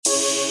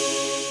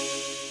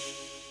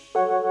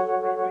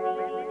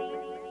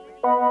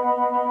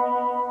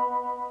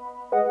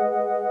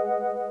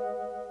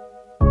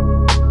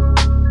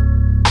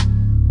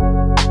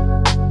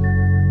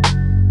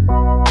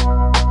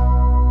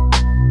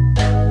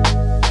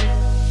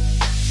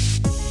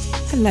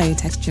Hello,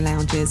 Texture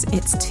Loungers.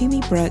 It's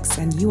Tumi Brooks,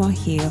 and you are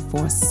here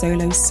for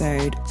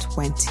Solo-Sode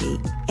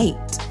 28.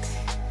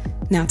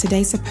 Now,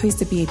 today's supposed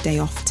to be a day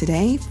off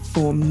today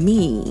for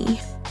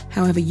me.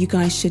 However, you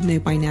guys should know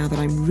by now that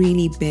I'm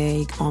really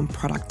big on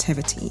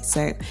productivity.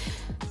 So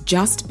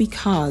just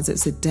because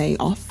it's a day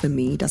off for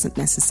me doesn't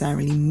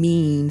necessarily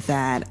mean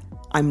that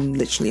I'm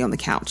literally on the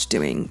couch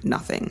doing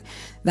nothing.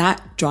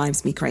 That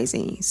drives me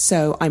crazy.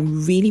 So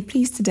I'm really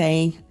pleased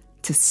today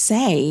to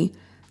say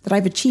that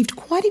I've achieved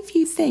quite a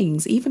few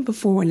things even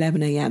before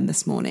 11 a.m.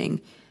 this morning.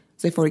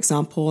 So for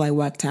example, I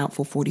worked out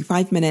for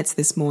 45 minutes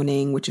this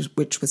morning,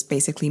 which was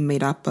basically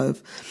made up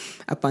of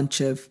a bunch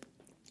of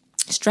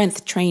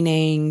strength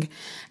training,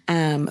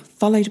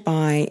 followed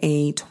by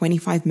a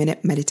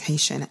 25-minute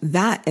meditation.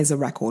 That is a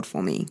record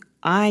for me.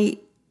 I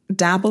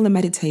dabble in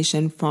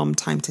meditation from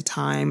time to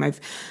time. I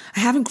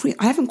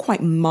haven't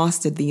quite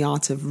mastered the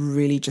art of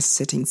really just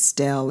sitting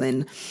still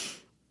and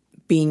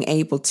being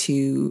able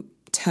to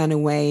turn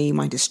away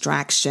my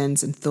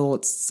distractions and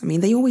thoughts. I mean,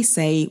 they always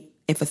say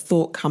if a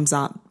thought comes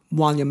up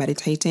while you're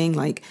meditating,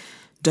 like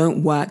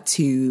don't work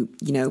to,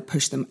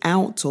 push them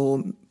out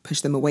or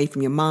push them away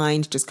from your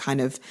mind, just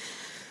kind of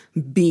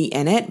be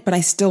in it. But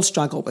I still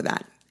struggle with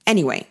that.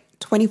 Anyway,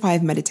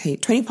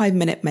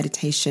 25-minute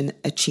meditation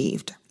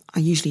achieved. I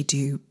usually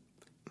do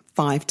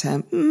 5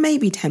 to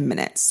maybe 10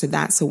 minutes. So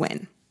that's a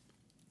win.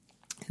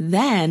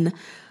 Then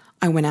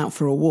I went out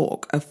for a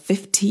walk, a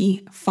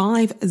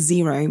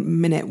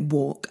 50-minute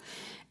walk,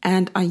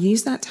 and I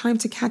used that time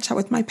to catch up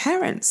with my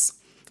parents.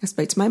 I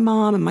spoke to my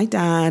mom and my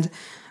dad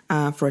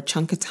for a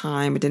chunk of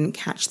time. I didn't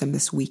catch them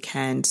this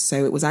weekend,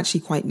 so it was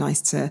actually quite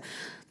nice to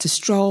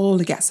stroll,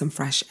 to get some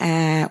fresh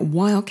air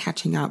while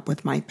catching up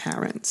with my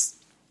parents.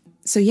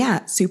 So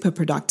yeah, super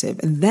productive.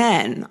 And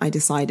then I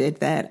decided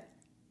that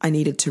I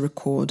needed to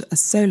record a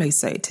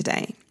solo-sode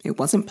today. It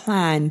wasn't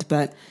planned,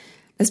 but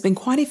there's been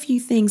quite a few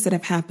things that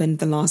have happened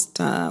the last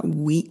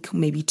week,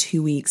 maybe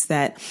 2 weeks,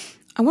 that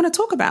I want to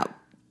talk about.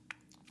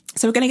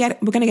 So we're gonna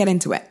get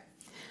into it.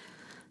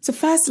 So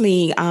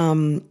firstly,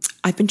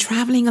 I've been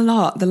traveling a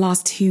lot the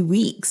last 2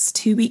 weeks.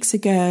 2 weeks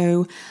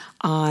ago,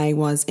 I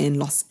was in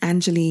Los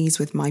Angeles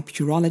with my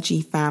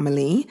Pureology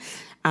family.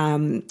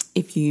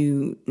 If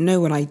you know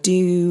what I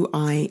do,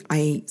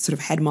 I sort of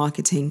head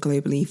marketing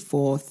globally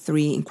for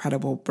 3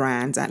 incredible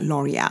brands at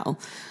L'Oreal.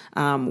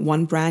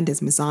 One brand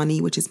is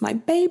Mizani, which is my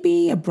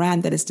baby, a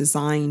brand that is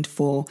designed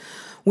for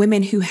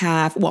women who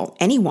have,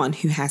 anyone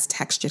who has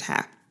textured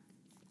hair.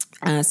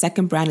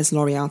 Second brand is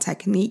L'Oreal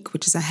Technique,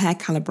 which is a hair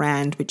color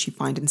brand, which you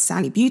find in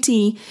Sally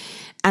Beauty.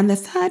 And the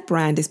third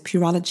brand is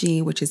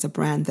Pureology, which is a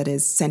brand that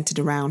is centered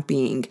around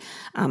being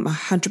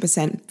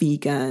 100%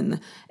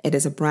 vegan. It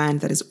is a brand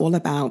that is all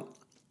about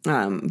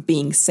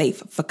being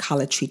safe for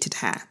color-treated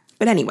hair.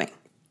 But anyway,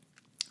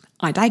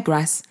 I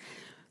digress.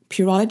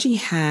 Pureology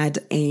had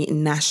a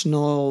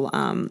national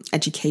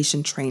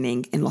education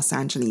training in Los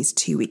Angeles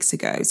 2 weeks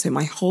ago. So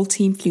my whole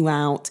team flew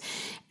out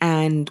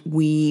and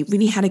we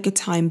really had a good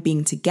time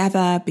being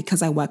together.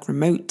 Because I work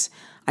remote,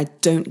 I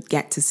don't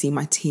get to see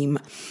my team.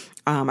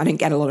 I don't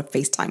get a lot of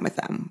FaceTime with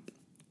them.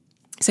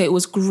 So it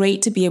was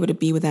great to be able to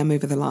be with them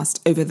over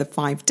the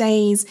 5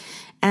 days.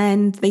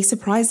 And they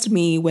surprised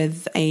me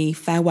with a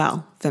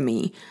farewell for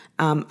me.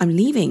 I'm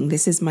leaving.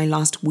 This is my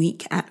last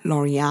week at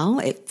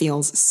L'Oreal. It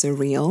feels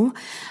surreal.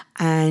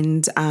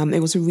 And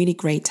it was a really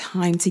great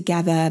time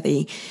together.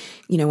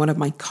 One of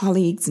my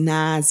colleagues,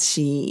 Naz,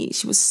 she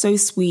was so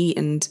sweet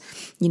and,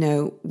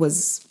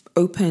 was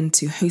open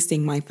to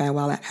hosting my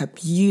farewell at her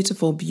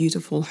beautiful,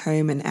 beautiful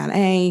home in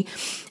LA.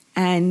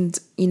 And,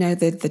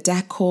 the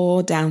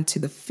decor down to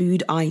the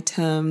food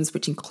items,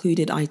 which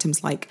included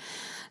items like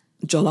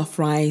jollof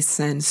rice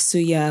and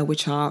suya,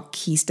 which are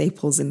key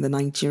staples in the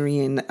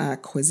Nigerian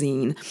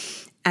cuisine.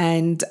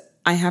 And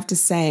I have to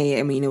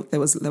say, there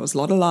was a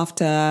lot of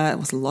laughter. It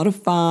was a lot of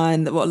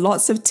fun. There were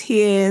lots of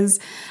tears.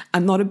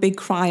 I'm not a big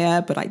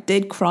crier, but I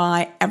did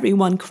cry.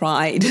 Everyone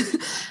cried.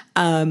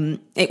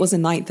 It was a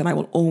night that I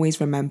will always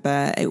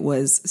remember. It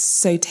was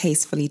so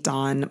tastefully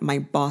done. My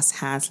boss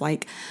has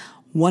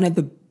one of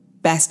the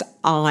best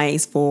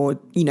eyes for,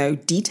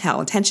 detail,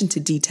 attention to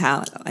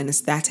detail and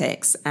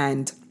aesthetics.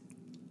 And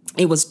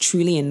it was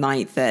truly a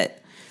night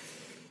that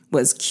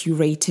was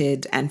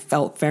curated and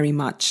felt very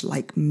much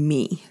like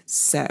me.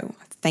 So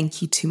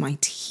thank you to my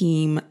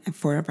team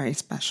for a very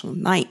special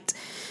night.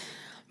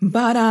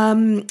 But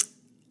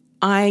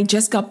I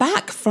just got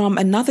back from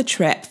another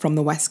trip from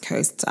the West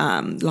Coast.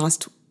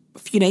 Last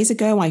few days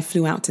ago, I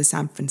flew out to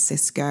San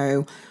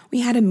Francisco. We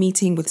had a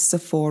meeting with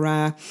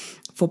Sephora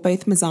for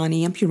both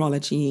Mizani and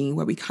Pureology,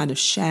 where we kind of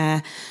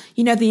share,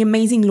 the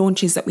amazing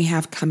launches that we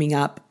have coming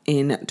up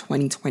in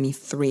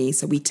 2023.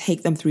 So we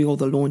take them through all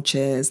the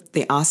launches.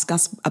 They ask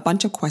us a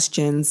bunch of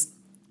questions.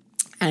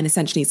 And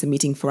essentially, it's a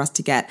meeting for us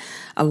to get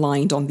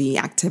aligned on the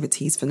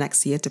activities for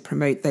next year to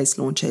promote those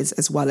launches,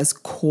 as well as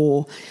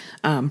core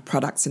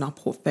products in our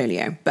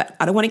portfolio. But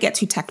I don't want to get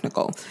too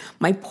technical.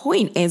 My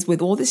point is, with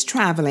all this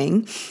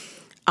traveling,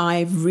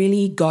 I've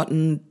really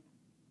gotten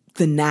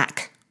the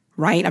knack,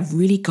 right? I've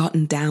really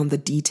gotten down the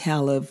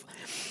detail of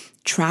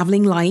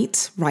traveling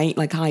light, right?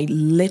 Like I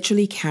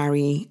literally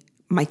carry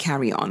my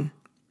carry-on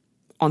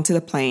onto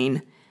the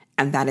plane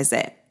and that is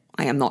it.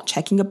 I am not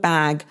checking a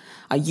bag.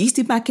 I used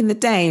to back in the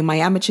day, my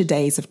amateur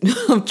days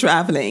of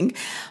traveling,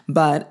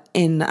 but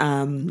in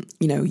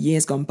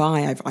years gone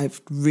by,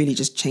 I've really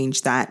just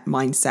changed that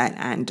mindset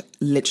and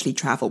literally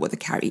travel with a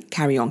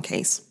carry-on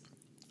case.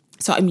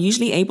 So I'm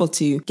usually able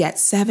to get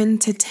 7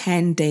 to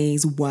 10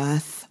 days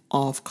worth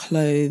of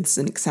clothes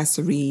and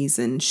accessories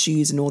and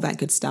shoes and all that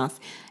good stuff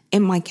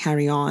in my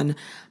carry-on.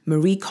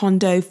 Marie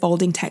Kondo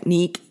folding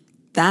technique.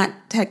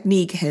 That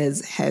technique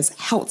has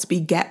helped me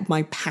get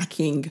my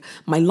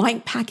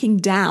light packing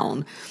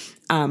down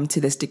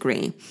to this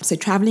degree. So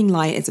traveling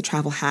light is a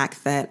travel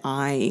hack that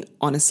I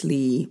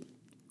honestly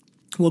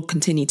will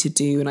continue to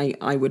do. And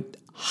I would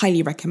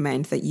highly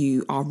recommend that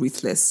you are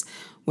ruthless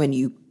when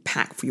you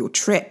pack for your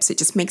trips. It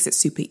just makes it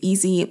super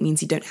easy. It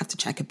means you don't have to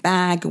check a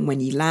bag. And when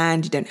you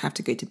land, you don't have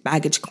to go to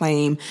baggage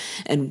claim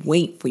and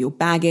wait for your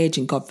baggage.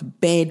 And God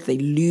forbid they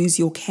lose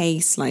your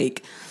case.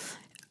 Like,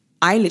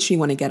 I literally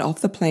want to get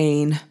off the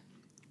plane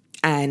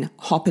and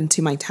hop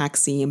into my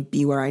taxi and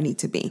be where I need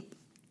to be.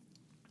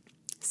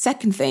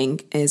 Second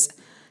thing is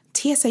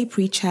TSA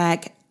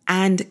PreCheck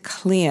and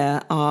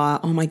Clear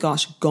are, oh my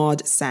gosh,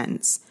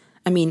 godsends.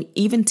 I mean,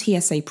 even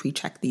TSA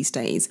PreCheck these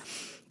days,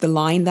 the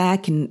line there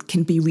can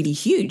be really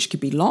huge, could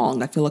be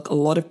long. I feel like a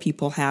lot of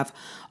people have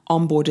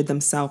onboarded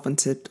themselves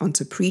onto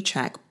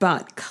PreCheck,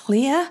 but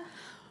Clear,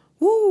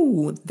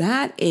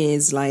 that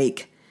is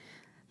like,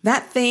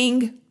 that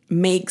thing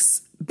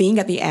makes being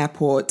at the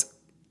airport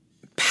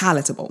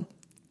palatable,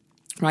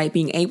 right?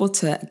 Being able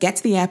to get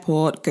to the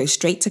airport, go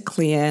straight to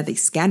Clear, they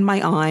scan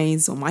my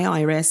eyes or my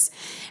iris,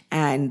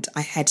 and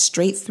I head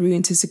straight through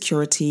into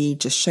security,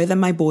 just show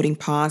them my boarding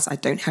pass. I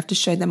don't have to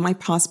show them my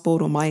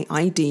passport or my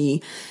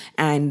ID,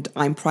 and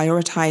I'm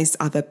prioritized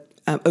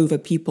over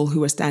people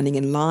who are standing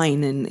in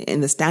line and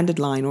in the standard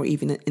line or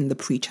even in the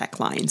pre-check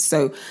line.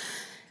 So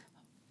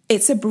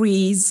it's a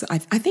breeze. How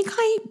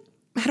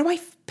do I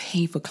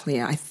pay for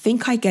Clear? I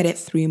think I get it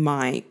through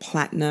my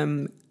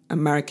Platinum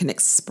American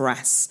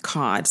Express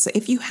card. So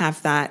if you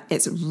have that,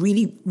 it's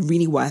really,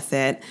 really worth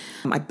it.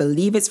 I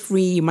believe it's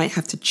free. You might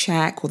have to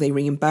check or they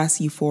reimburse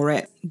you for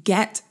it.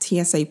 Get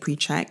TSA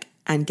PreCheck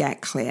and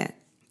get Clear.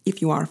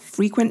 If you are a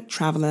frequent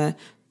traveler,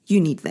 you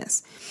need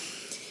this.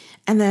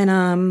 And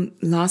then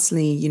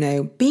lastly,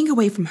 being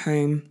away from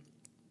home,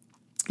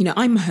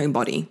 I'm a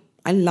homebody.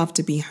 I love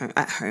to be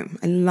at home.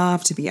 I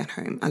love to be at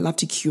home. I love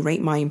to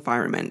curate my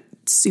environment.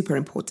 It's super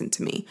important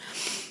to me.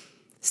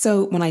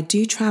 So when I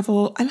do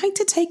travel, I like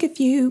to take a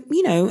few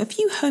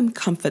home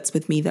comforts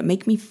with me that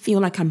make me feel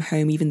like I'm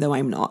home even though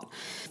I'm not.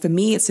 For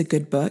me, it's a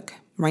good book.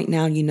 Right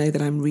now, you know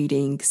that I'm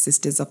reading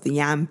Sisters of the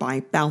Yam by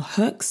Bell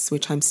Hooks,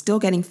 which I'm still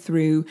getting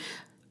through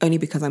only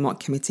because I'm not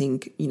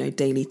committing,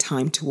 daily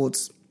time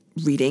towards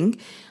reading.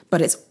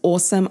 But it's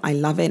awesome. I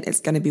love it. It's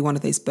going to be one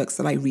of those books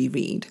that I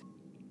reread.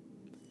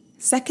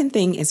 Second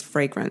thing is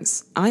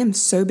fragrance. I am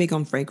so big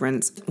on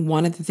fragrance.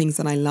 One of the things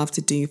that I love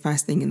to do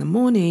first thing in the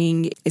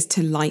morning is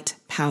to light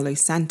Palo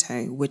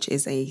Santo, which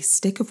is a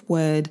stick of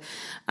wood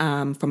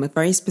from a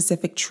very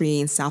specific tree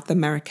in South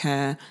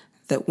America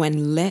that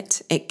when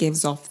lit, it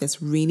gives off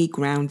this really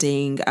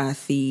grounding,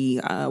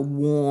 earthy,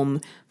 warm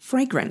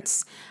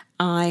fragrance.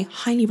 I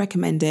highly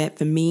recommend it.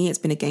 For me, it's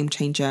been a game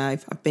changer.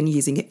 I've been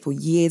using it for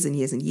years and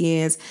years and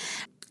years.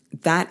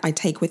 That I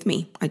take with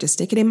me. I just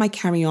stick it in my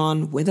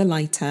carry-on with a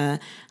lighter.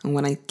 And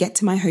when I get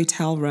to my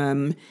hotel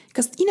room,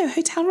 because,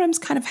 hotel rooms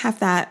kind of have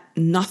that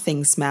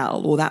nothing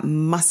smell or that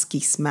musky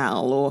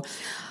smell, or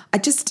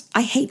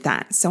I hate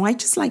that. So I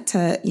just like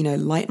to,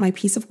 light my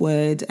piece of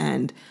wood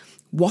and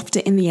waft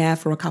it in the air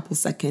for a couple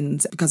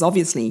seconds, because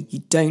obviously you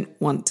don't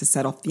want to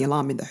set off the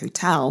alarm in the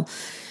hotel.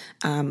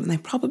 And I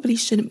probably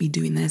shouldn't be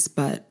doing this,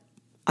 but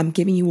I'm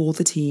giving you all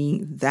the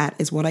tea. That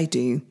is what I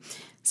do.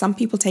 Some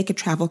people take a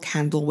travel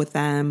candle with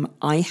them.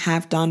 I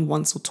have done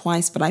once or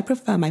twice, but I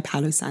prefer my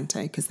Palo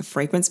Santo because the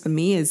fragrance for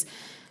me is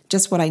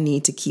just what I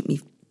need to keep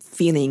me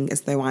feeling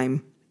as though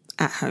I'm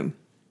at home,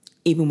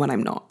 even when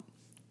I'm not.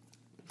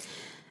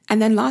 And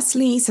then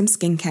lastly, some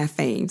skincare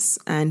faves.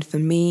 And for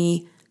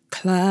me,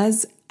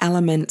 Kleur's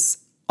Elements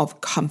of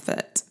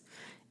Comfort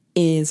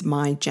is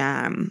my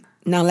jam.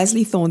 Now,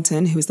 Leslie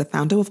Thornton, who is the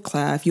founder of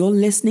Kleur, if you're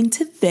listening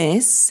to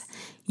this,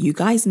 you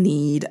guys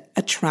need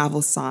a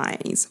travel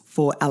size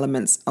for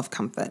Elements of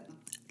Comfort.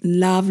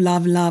 Love,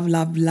 love, love,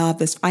 love, love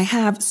this. I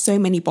have so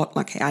many bottles.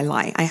 Okay, I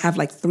lie. I have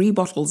like 3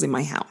 bottles in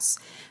my house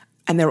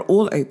and they're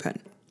all open.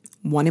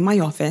 One in my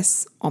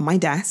office on my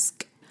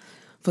desk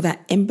for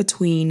that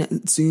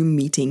in-between Zoom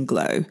meeting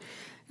glow.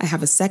 I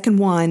have a second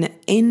one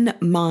in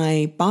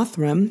my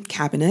bathroom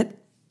cabinet.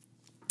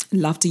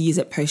 Love to use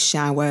it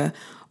post-shower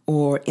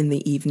or in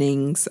the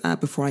evenings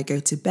before I go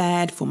to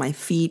bed for my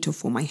feet or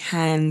for my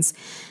hands.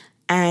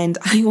 And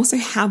I also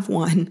have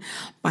one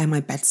by my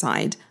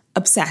bedside.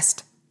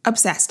 Obsessed.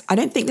 I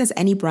don't think there's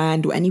any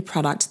brand or any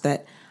product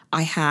that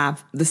I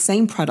have the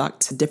same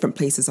product at different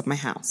places of my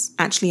house.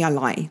 Actually, I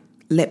lie.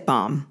 Lip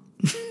balm.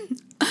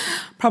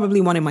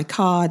 Probably one in my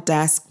car,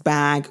 desk,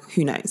 bag,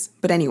 who knows.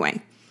 But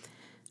anyway,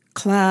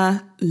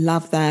 Claire,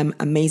 love them,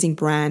 amazing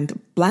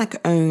brand, Black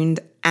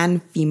owned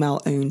and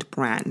female owned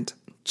brand.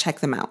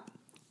 Check them out.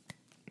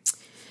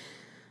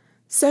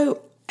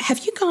 So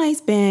have you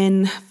guys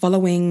been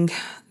following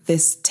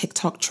this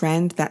TikTok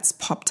trend that's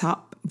popped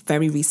up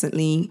very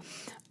recently,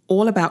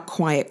 all about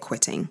quiet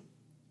quitting?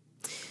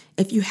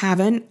 If you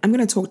haven't, I'm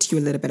going to talk to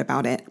you a little bit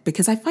about it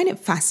because I find it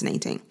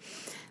fascinating.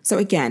 So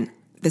again,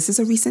 this is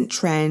a recent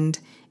trend.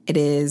 It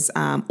is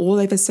all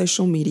over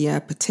social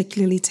media,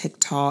 particularly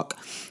TikTok.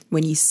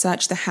 When you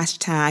search the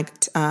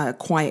hashtag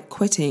quiet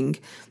quitting,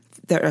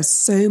 there are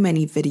so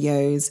many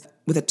videos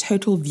with a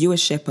total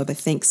viewership of, I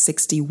think,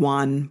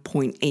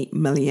 61.8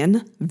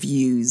 million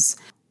views.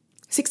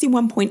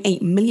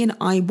 61.8 million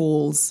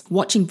eyeballs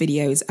watching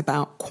videos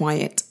about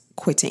quiet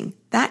quitting.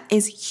 That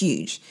is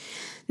huge.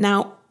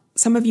 Now,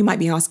 some of you might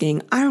be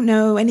asking, I don't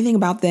know anything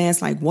about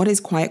this. Like, what is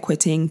quiet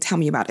quitting? Tell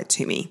me about it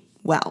to me.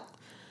 Well,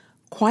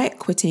 quiet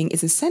quitting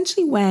is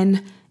essentially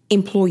when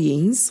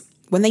employees,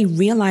 when they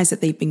realize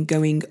that they've been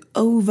going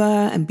over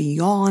and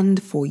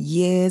beyond for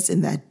years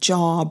in their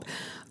job,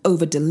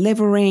 over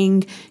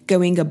delivering,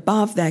 going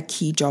above their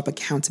key job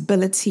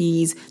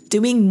accountabilities,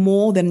 doing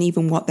more than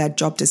even what their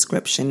job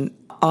description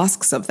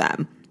asks of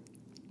them.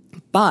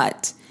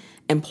 But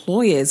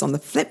employers, on the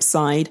flip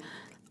side,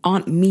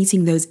 aren't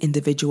meeting those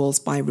individuals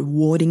by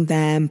rewarding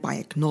them, by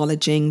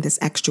acknowledging this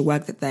extra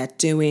work that they're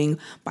doing,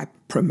 by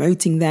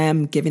promoting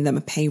them, giving them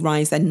a pay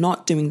rise. They're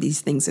not doing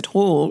these things at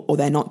all, or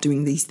they're not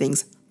doing these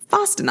things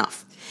fast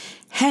enough.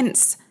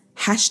 Hence,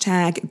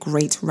 hashtag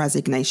great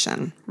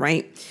resignation,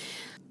 right?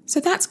 So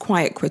that's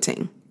quiet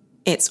quitting.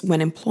 It's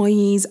when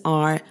employees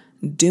are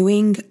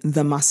doing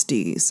the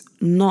must-dos,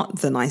 not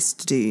the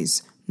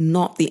nice-to-dos,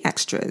 not the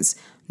extras,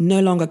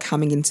 no longer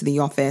coming into the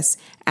office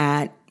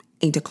at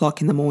 8 o'clock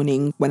in the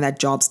morning when their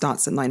job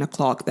starts at 9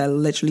 o'clock. They're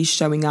literally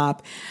showing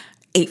up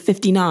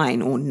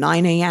 8:59 or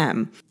 9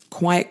 a.m.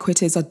 Quiet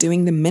quitters are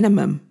doing the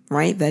minimum,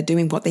 right? They're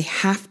doing what they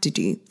have to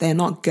do. They're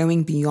not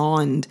going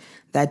beyond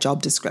their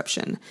job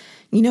description.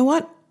 You know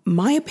what?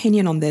 My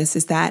opinion on this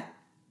is that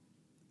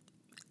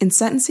in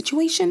certain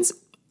situations,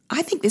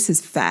 I think this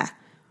is fair,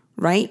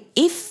 right?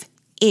 If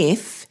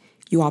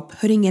you are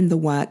putting in the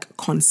work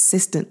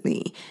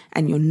consistently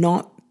and you're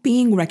not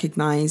being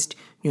recognized,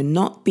 you're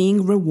not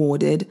being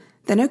rewarded,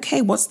 then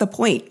okay, what's the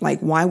point? Like,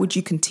 why would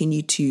you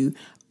continue to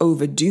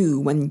overdo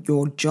when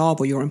your job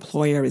or your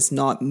employer is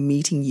not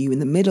meeting you in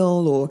the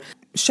middle or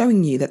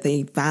showing you that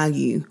they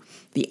value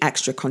the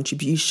extra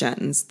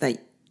contributions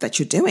that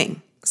you're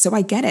doing? So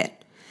I get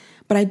it.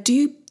 But I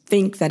do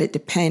think that it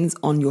depends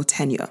on your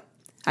tenure.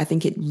 I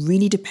think it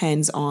really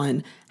depends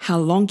on how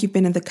long you've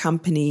been in the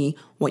company,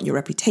 what your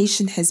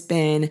reputation has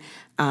been,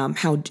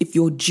 if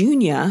you're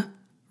junior,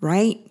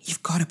 right?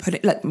 You've got to put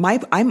it,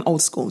 I'm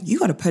old school. You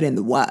got to put in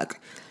the work,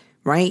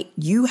 right?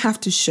 You have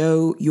to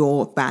show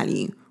your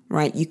value,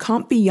 right? You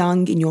can't be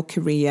young in your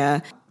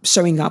career,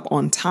 showing up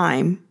on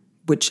time,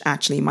 which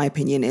actually, in my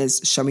opinion,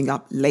 is showing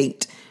up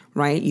late,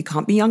 right? You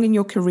can't be young in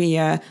your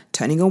career,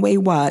 turning away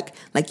work.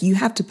 Like, you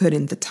have to put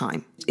in the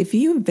time. If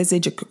you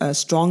envisage a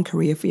strong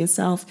career for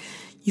yourself,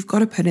 you've got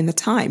to put in the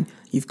time.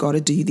 You've got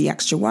to do the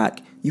extra work.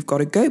 You've got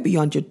to go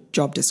beyond your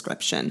job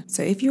description.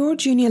 So if you're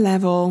junior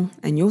level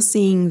and you're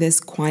seeing this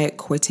quiet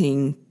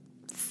quitting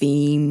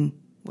theme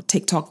or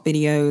TikTok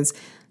videos,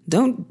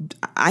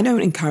 I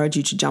don't encourage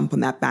you to jump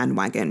on that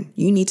bandwagon.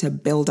 You need to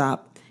build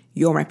up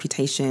your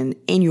reputation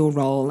in your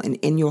role and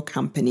in your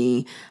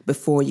company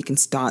before you can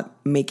start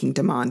making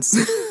demands.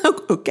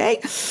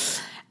 Okay?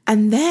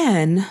 And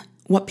then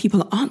what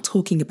people aren't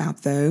talking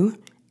about, though,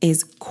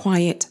 is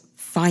quiet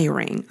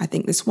firing. I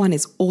think this one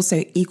is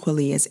also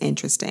equally as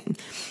interesting.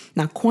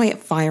 Now, quiet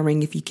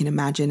firing, if you can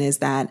imagine, is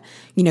that,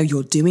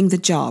 you're doing the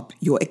job,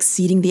 you're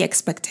exceeding the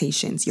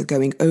expectations, you're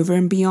going over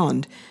and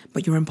beyond,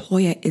 but your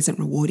employer isn't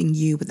rewarding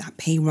you with that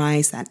pay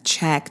rise, that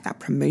check, that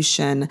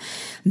promotion.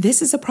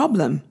 This is a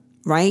problem,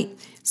 right?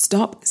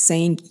 Stop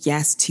saying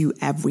yes to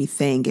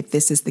everything. If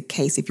this is the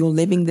case, if you're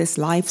living this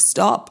life,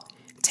 stop,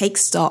 take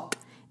stock,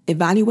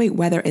 evaluate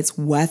whether it's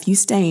worth you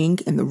staying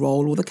in the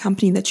role or the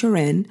company that you're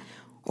in,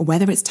 or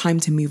whether it's time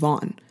to move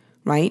on,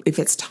 right? If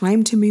it's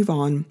time to move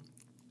on,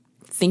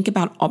 think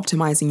about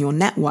optimizing your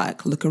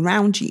network, look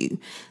around you,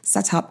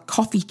 set up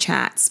coffee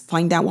chats,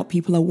 find out what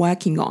people are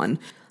working on,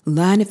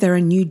 learn if there are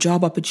new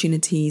job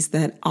opportunities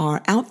that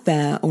are out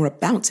there or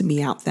about to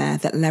be out there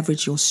that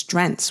leverage your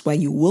strengths where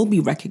you will be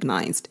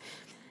recognized.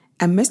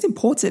 And most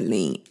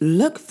importantly,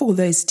 look for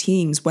those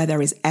teams where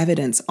there is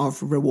evidence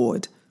of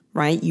reward,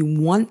 right? You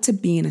want to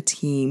be in a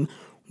team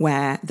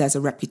where there's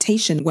a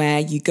reputation, where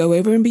you go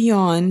over and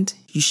beyond,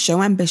 you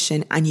show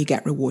ambition, and you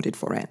get rewarded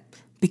for it.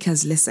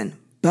 Because listen,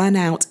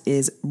 burnout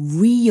is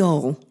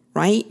real,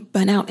 right?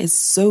 Burnout is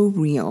so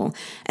real,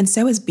 and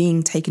so is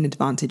being taken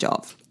advantage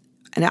of.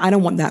 And I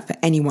don't want that for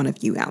any one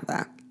of you out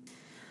there.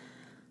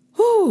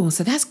 Whew.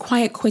 So that's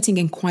quiet quitting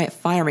and quiet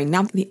firing.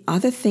 Now, the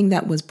other thing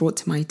that was brought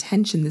to my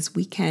attention this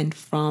weekend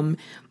from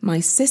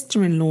my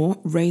sister-in-law,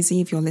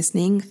 Rosie, if you're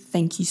listening,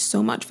 thank you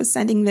so much for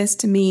sending this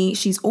to me.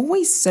 She's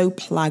always so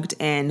plugged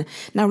in.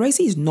 Now,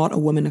 Rosie is not a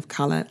woman of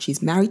color.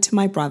 She's married to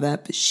my brother,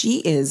 but she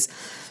is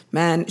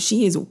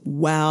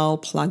well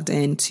plugged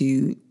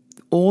into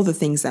all the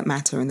things that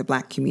matter in the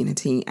Black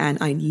community. And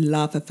I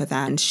love her for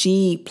that. And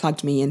she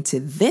plugged me into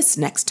this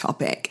next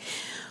topic,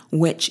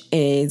 which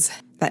is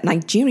that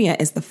Nigeria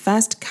is the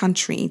first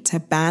country to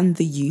ban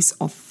the use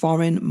of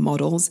foreign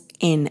models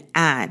in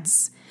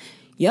ads.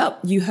 Yep,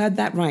 you heard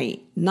that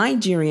right.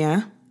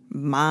 Nigeria,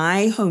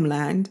 my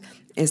homeland,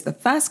 is the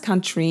first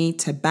country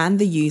to ban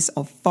the use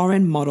of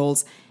foreign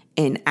models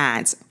in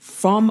ads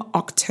from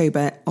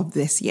October of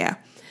this year.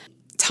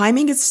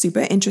 Timing is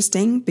super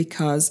interesting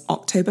because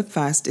October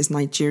 1st is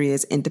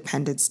Nigeria's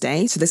Independence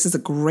Day. So this is a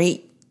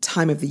great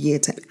time of the year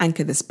to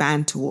anchor this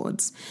ban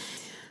towards.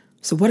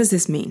 So what does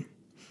this mean?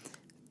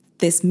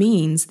 This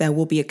means there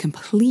will be a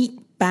complete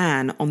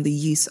ban on the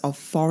use of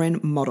foreign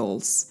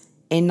models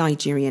in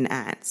Nigerian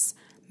ads,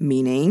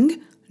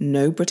 meaning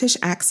no British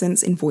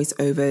accents in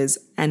voiceovers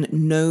and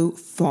no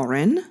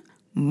foreign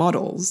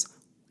models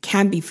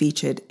can be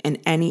featured in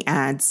any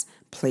ads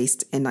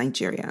placed in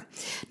Nigeria.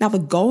 Now, the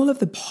goal of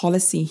the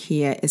policy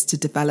here is to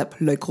develop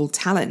local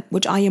talent,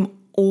 which I am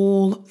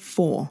all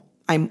for.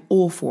 I'm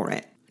all for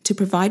it. To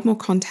provide more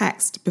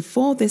context,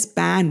 before this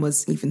ban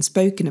was even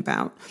spoken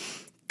about,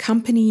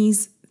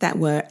 companies that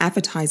were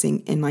advertising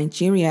in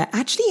Nigeria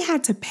actually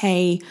had to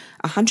pay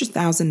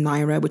 100,000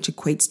 naira, which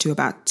equates to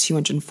about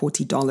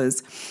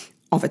 $240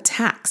 of a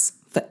tax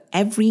for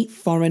every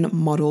foreign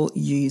model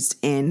used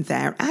in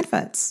their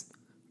adverts.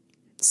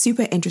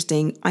 Super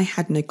interesting. I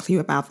had no clue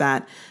about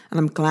that, and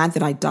I'm glad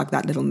that I dug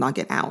that little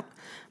nugget out.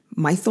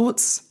 My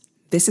thoughts,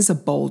 this is a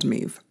bold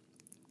move.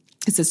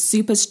 It's a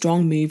super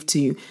strong move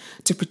to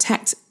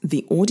protect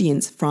the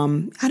audience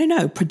from,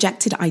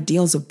 projected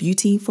ideals of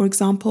beauty, for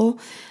example.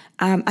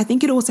 I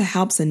think it also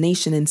helps a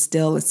nation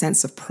instill a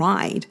sense of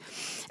pride.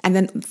 And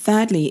then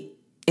thirdly,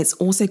 it's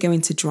also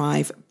going to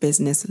drive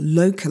business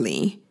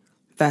locally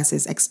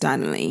versus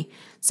externally.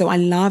 So I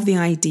love the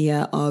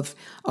idea of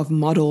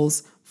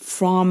models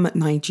from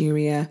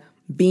Nigeria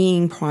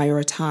being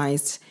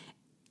prioritized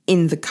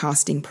in the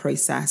casting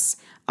process.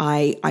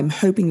 I'm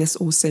hoping this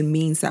also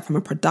means that from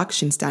a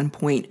production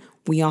standpoint,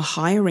 we are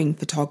hiring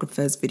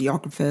photographers,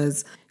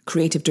 videographers,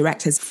 creative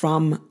directors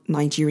from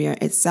Nigeria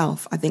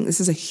itself. I think this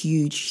is a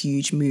huge,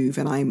 huge move,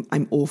 and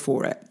I'm all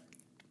for it.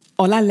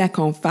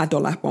 Olalekan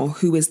Fadolapo,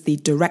 who is the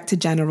Director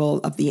General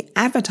of the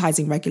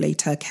Advertising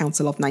Regulator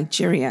Council of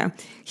Nigeria,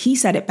 he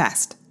said it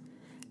best.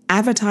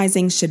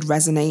 Advertising should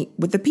resonate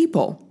with the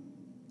people.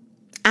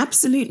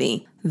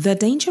 Absolutely. The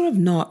danger of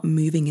not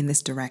moving in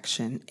this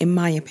direction, in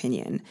my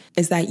opinion,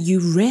 is that you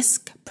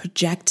risk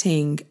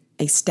projecting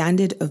a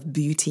standard of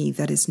beauty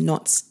that is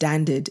not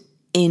standard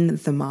in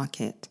the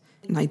market.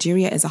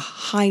 Nigeria is a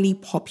highly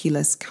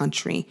populous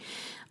country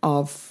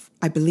of,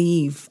 I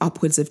believe,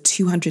 upwards of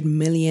 200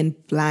 million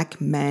Black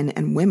men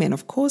and women.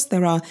 Of course,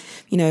 there are,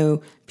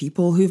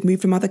 people who've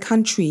moved from other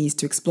countries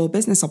to explore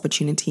business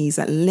opportunities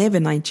that live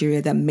in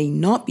Nigeria that may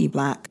not be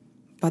Black,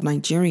 but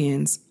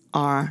Nigerians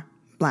are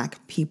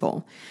Black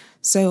people.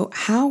 So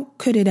how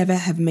could it ever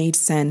have made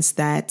sense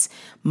that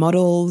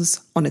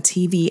models on a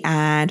TV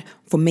ad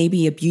for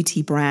maybe a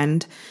beauty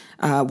brand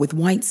with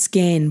white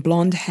skin,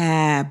 blonde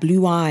hair,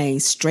 blue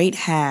eyes, straight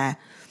hair,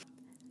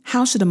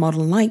 how should a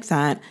model like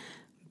that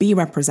be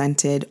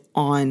represented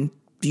on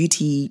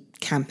beauty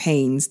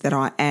campaigns that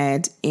are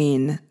aired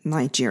in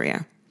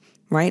Nigeria,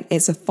 right?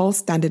 It's a false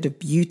standard of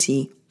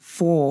beauty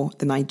for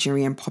the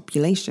Nigerian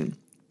population.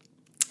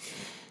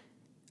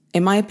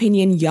 In my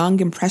opinion,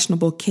 young,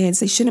 impressionable kids,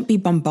 they shouldn't be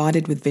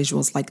bombarded with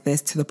visuals like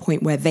this to the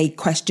point where they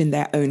question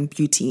their own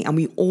beauty. And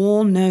we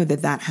all know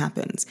that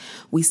happens.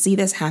 We see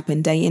this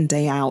happen day in,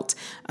 day out.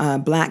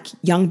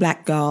 Young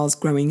Black girls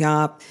growing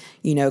up,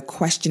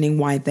 questioning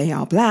why they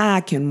are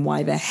Black and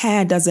why their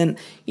hair doesn't,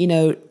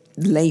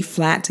 lay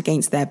flat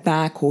against their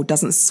back or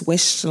doesn't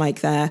swish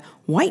like their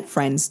white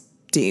friends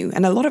do.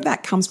 And a lot of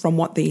that comes from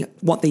what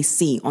they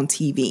see on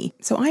TV.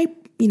 So I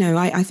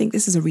think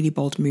this is a really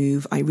bold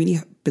move. I really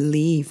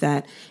believe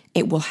that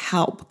it will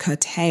help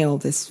curtail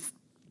this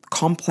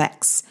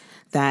complex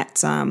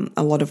that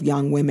a lot of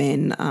young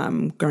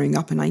women growing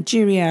up in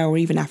Nigeria or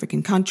even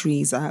African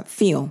countries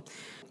feel.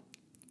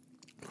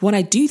 What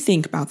I do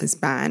think about this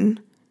ban,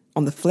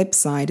 on the flip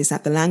side, is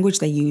that the language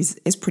they use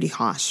is pretty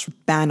harsh.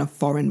 Ban of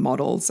foreign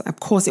models. Of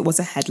course, it was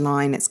a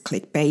headline. It's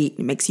clickbait.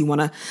 It makes you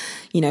want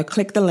to,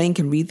 click the link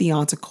and read the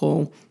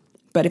article.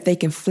 But if they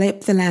can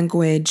flip the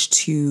language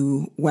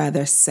to where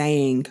they're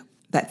saying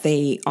that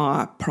they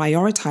are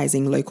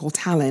prioritizing local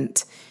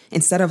talent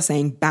instead of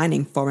saying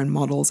banning foreign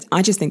models,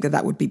 I just think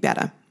that would be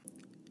better.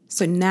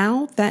 So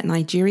now that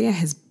Nigeria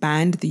has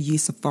banned the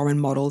use of foreign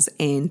models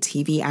in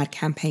TV ad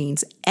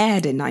campaigns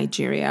aired in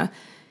Nigeria,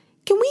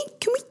 can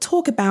we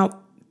talk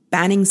about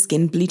banning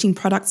skin bleaching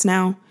products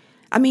now?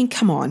 I mean,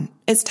 come on.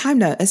 It's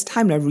time to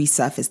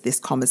resurface this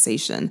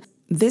conversation.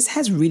 this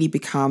has really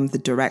become the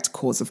direct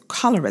cause of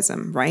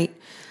colorism, right?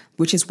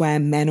 Which is where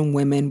men and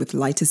women with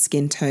lighter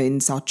skin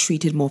tones are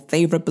treated more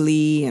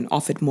favorably and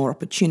offered more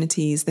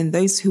opportunities than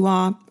those who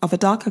are of a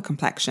darker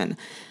complexion.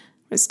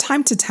 It's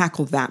time to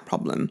tackle that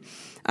problem.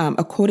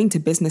 According to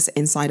Business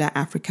Insider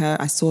Africa,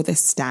 I saw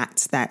this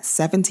stat that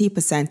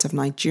 70% of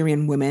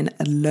Nigerian women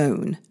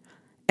alone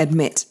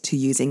admit to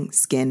using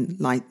skin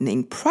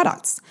lightening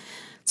products.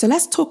 So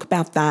let's talk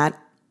about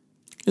that.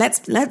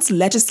 Let's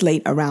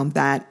legislate around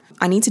that.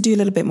 I need to do a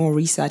little bit more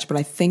research, but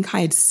I think I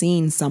had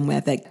seen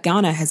somewhere that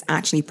Ghana has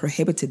actually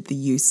prohibited the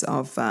use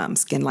of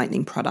skin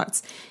lightening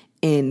products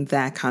in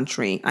their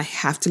country. I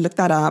have to look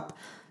that up.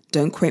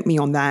 Don't quote me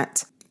on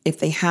that. If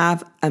they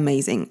have,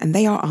 amazing. And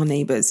they are our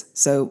neighbors.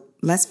 So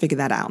let's figure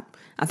that out.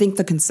 I think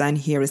the concern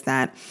here is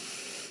that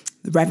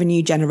the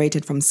revenue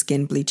generated from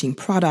skin bleaching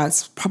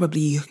products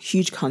probably a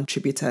huge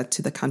contributor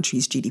to the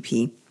country's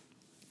GDP.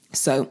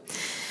 So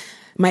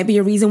might be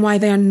a reason why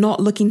they are not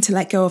looking to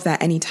let go of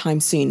that anytime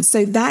soon.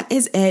 So that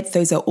is it.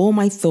 Those are all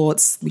my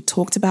thoughts. We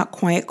talked about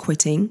quiet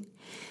quitting.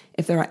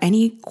 If there are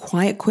any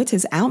quiet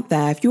quitters out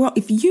there,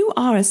 if you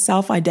are a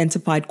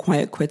self-identified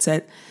quiet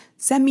quitter,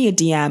 send me a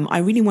DM. I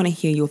really want to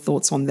hear your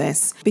thoughts on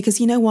this, because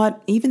you know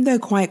what? Even though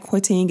quiet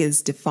quitting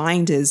is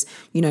defined as,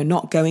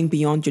 not going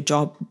beyond your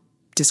job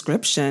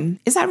description,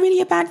 is that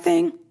really a bad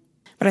thing?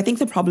 But I think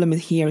the problem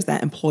here is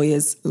that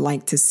employers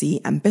like to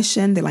see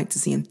ambition, they like to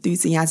see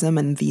enthusiasm,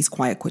 and these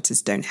quiet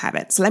quitters don't have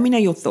it. So let me know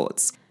your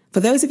thoughts. For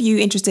those of you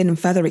interested in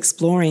further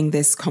exploring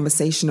this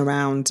conversation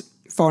around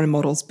foreign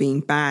models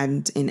being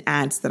banned in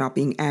ads that are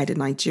being aired in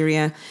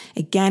Nigeria,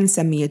 again,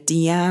 send me a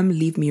DM,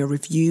 leave me a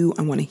review.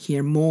 I want to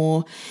hear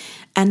more.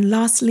 And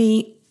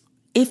lastly,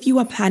 if you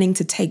are planning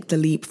to take the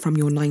leap from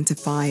your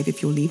 9-to-5,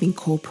 if you're leaving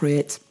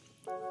corporate,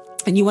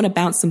 and you want to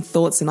bounce some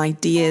thoughts and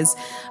ideas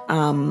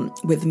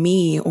with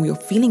me, or your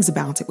feelings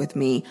about it with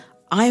me,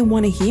 I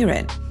want to hear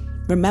it.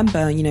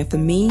 Remember, for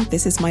me,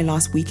 this is my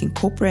last week in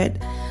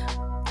corporate.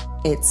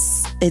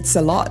 It's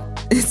a lot.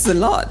 It's a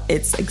lot.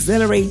 It's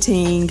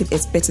exhilarating.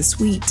 It's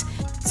bittersweet.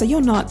 So you're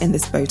not in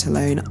this boat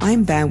alone.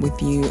 I'm there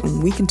with you,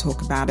 and we can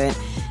talk about it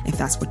if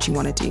that's what you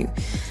want to do.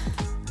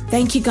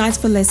 Thank you guys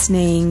for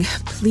listening.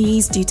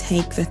 Please do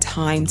take the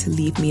time to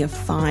leave me a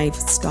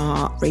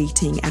 5-star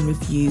rating and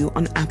review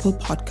on Apple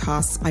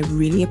Podcasts. I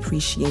really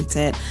appreciate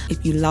it.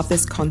 If you love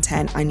this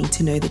content, I need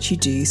to know that you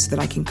do so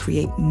that I can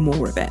create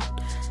more of it.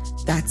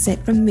 That's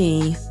it from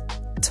me.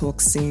 Talk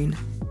soon.